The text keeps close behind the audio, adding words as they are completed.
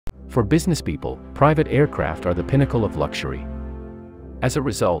For business people, private aircraft are the pinnacle of luxury. As a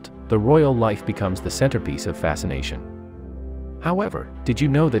result, the royal life becomes the centerpiece of fascination. However, did you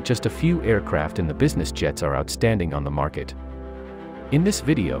know that just a few aircraft in the business jets are outstanding on the market? In this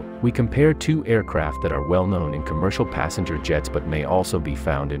video, we compare two aircraft that are well known in commercial passenger jets but may also be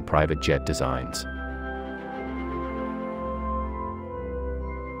found in private jet designs.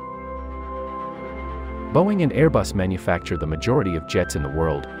 Boeing and Airbus manufacture the majority of jets in the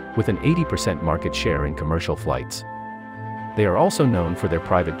world, with an 80% market share in commercial flights. They are also known for their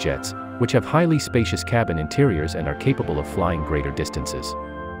private jets, which have highly spacious cabin interiors and are capable of flying greater distances.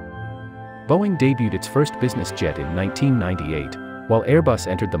 Boeing debuted its first business jet in 1998, while Airbus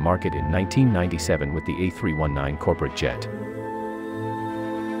entered the market in 1997 with the A319 corporate jet.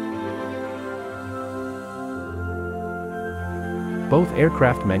 Both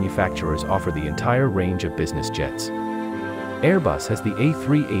aircraft manufacturers offer the entire range of business jets. Airbus has the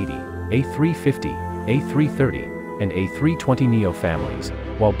A380, A350, A330, and A320neo families,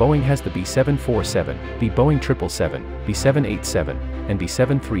 while Boeing has the B747, Boeing 777, B787, and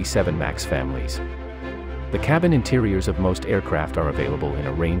B737 MAX families. The cabin interiors of most aircraft are available in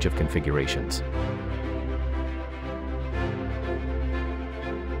a range of configurations.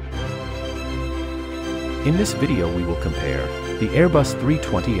 In this video we will compare the Airbus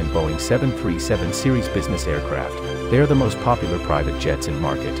 320 and Boeing 737 series business aircraft. They are the most popular private jets in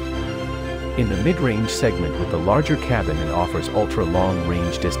market. In the mid-range segment with the larger cabin and offers ultra-long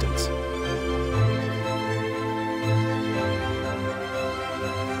range distance.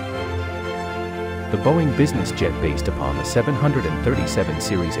 The Boeing Business Jet based upon the 737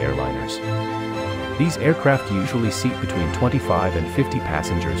 series airliners. These aircraft usually seat between 25 and 50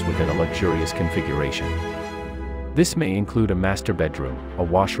 passengers within a luxurious configuration. This may include a master bedroom, a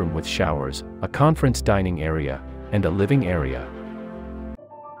washroom with showers, a conference dining area, and a living area.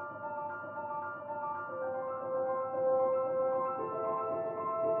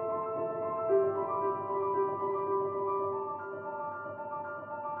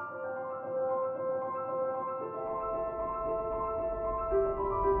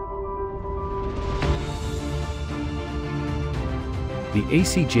 The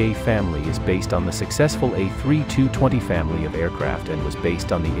ACJ family is based on the successful A320 family of aircraft and was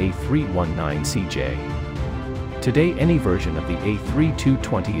based on the A319CJ. Today any version of the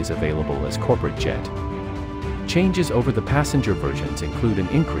A320 is available as corporate jet. Changes over the passenger versions include an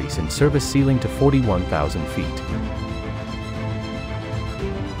increase in service ceiling to 41,000 feet.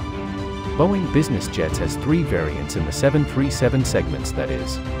 Boeing Business Jets has three variants in the 737 segments, that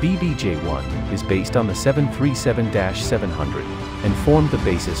is, BBJ-1 is based on the 737-700 and formed the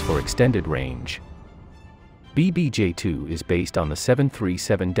basis for extended range. BBJ-2 is based on the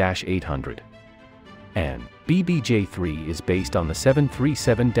 737-800. And BBJ-3 is based on the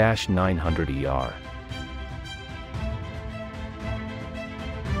 737-900ER.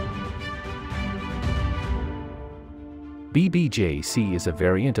 BBJ-C is a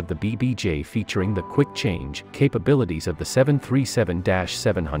variant of the BBJ featuring the quick change capabilities of the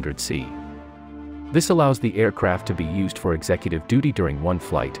 737-700C. This allows the aircraft to be used for executive duty during one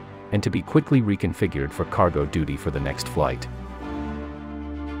flight, and to be quickly reconfigured for cargo duty for the next flight.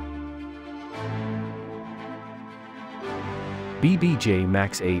 BBJ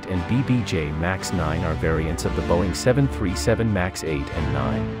MAX 8 and BBJ MAX 9 are variants of the Boeing 737 MAX 8 and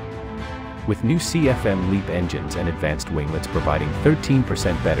 9. With new CFM LEAP engines and advanced winglets providing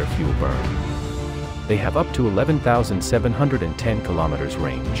 13% better fuel burn. They have up to 11,710 kilometers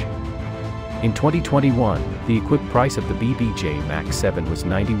range. In 2021, the equipped price of the BBJ MAX 7 was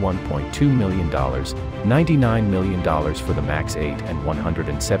 $91.2 million, $99 million for the MAX 8 and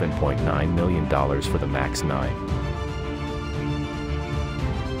 $107.9 million for the MAX 9.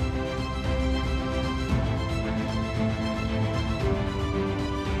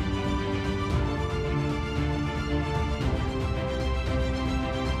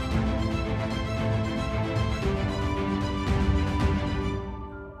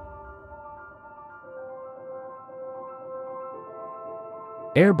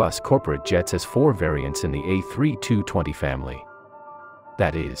 Airbus Corporate Jets has four variants in the A320 family.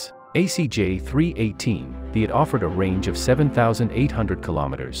 That is, ACJ 318, it offered a range of 7,800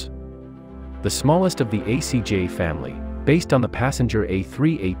 kilometers. The smallest of the ACJ family, based on the passenger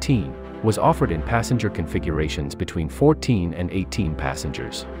A318, was offered in passenger configurations between 14 and 18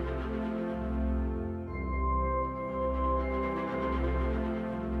 passengers.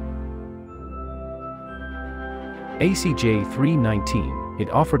 ACJ 319, it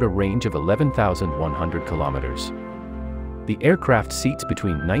offered a range of 11,100 kilometers. The aircraft seats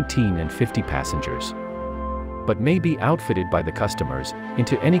between 19 and 50 passengers. but may be outfitted by the customers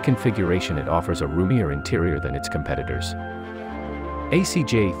into any configuration. It offers a roomier interior than its competitors.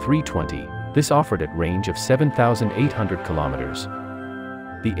 ACJ 320, this offered at range of 7,800 kilometers.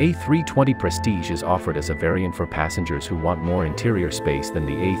 The A320 Prestige is offered as a variant for passengers who want more interior space than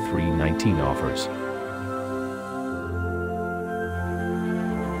the A319 offers.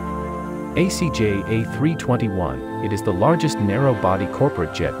 ACJ A321, it is the largest narrow-body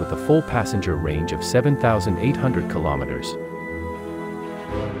corporate jet with a full passenger range of 7,800 kilometers.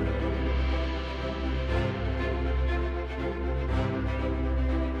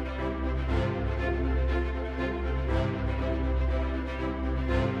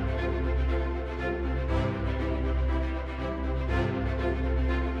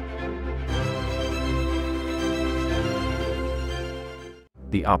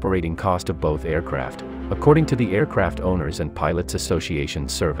 The operating cost of both aircraft, according to the Aircraft Owners and Pilots Association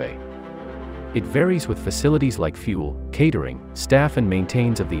survey. It varies with facilities like fuel, catering, staff and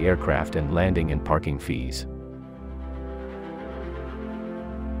maintenance of the aircraft, and landing and parking fees.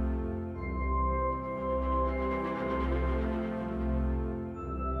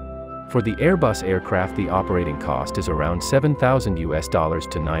 For the Airbus aircraft, the operating cost is around $7,000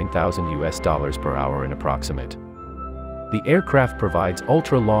 to $9,000 per hour in approximate. The aircraft provides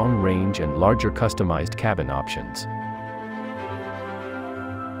ultra-long range and larger customized cabin options.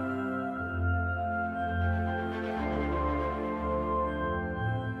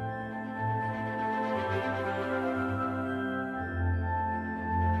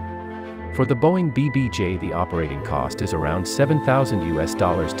 For the Boeing BBJ, the operating cost is around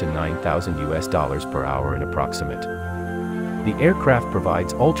 $7,000 to $9,000 per hour in approximate. The aircraft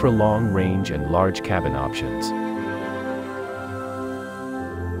provides ultra-long range and large cabin options.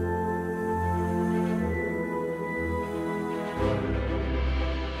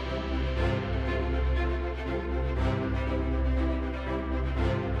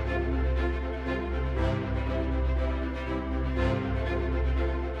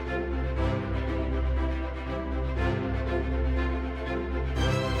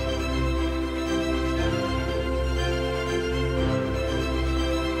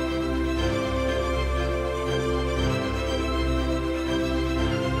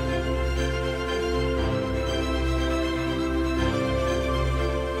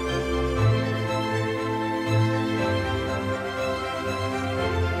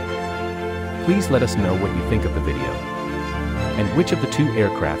 Please let us know what you think of the video, and which of the two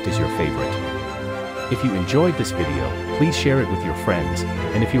aircraft is your favorite. If you enjoyed this video, please share it with your friends,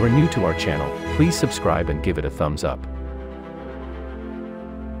 and if you are new to our channel, please subscribe and give it a thumbs up.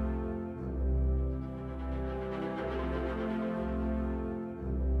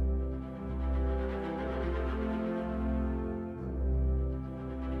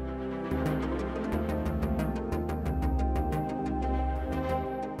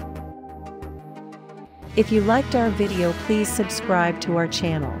 If you liked our video, please subscribe to our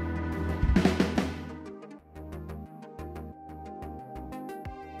channel.